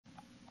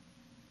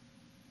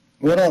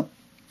What up?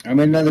 I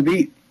made another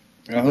beat.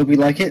 I hope you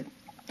like it.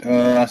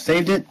 I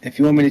saved it. If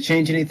you want me to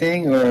change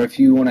anything or if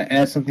you want to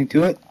add something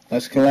to it,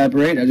 let's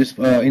collaborate.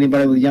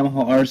 Anybody with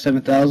Yamaha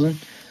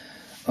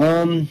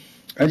R7000.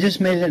 I just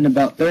made it in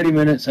about 30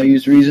 minutes. I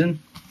used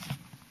Reason.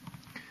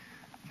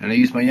 And I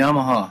used my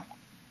Yamaha.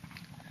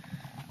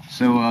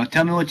 So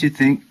tell me what you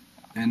think.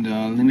 And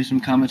leave me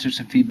some comments or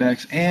some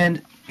feedbacks.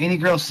 And any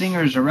girl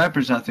singers or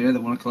rappers out there that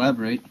want to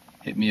collaborate,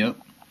 hit me up.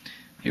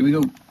 Here we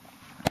go.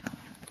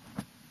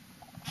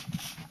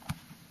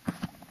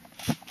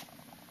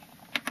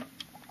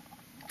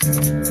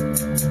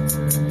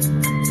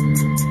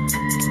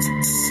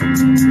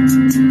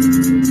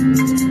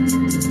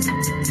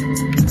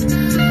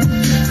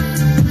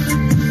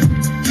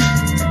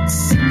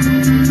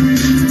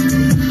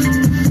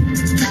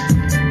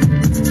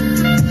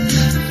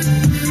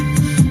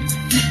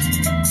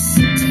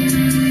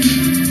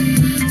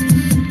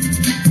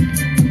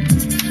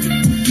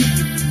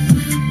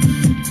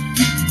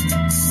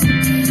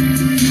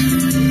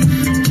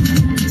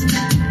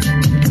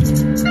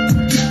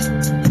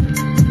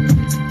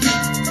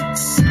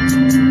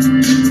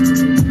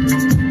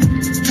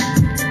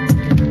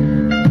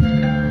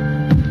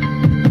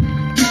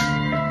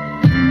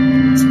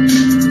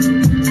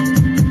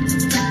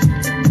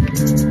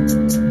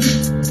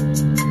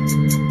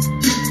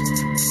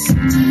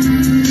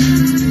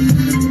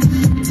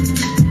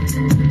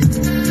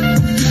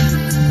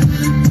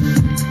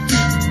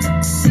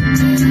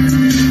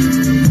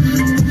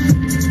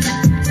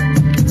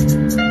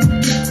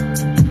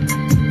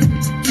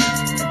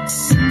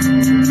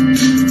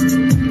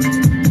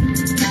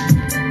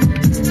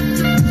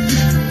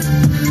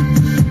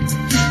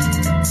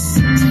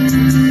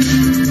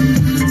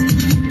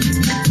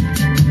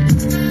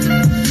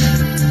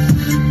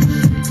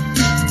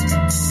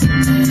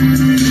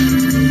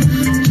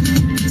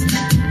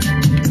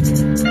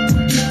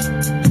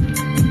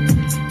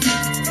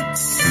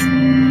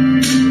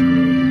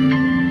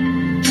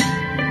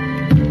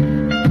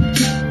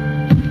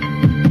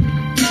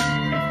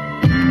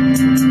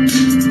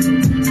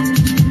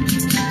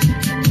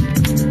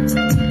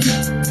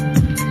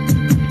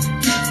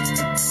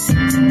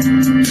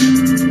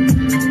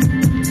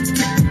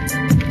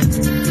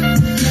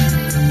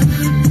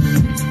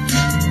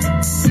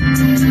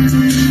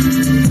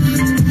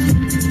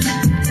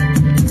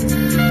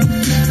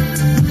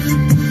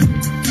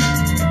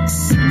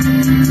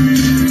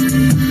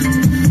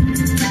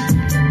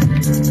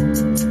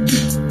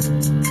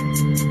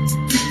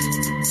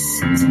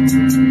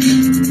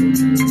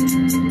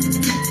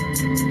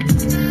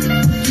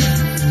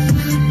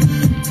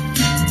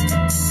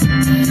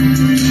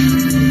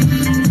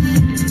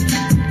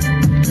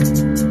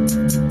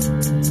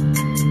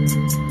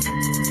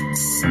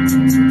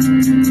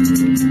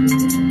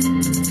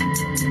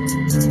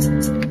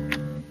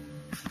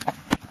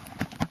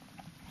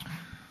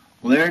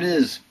 Well, there it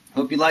is.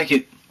 Hope you like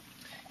it.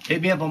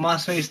 Hit me up on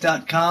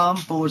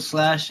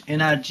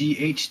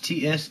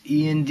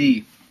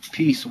myspace.com/NIGHTSEND.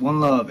 Peace. One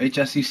love.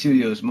 HIC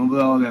Studios,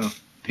 Mobile, Alabama.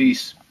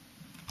 Peace.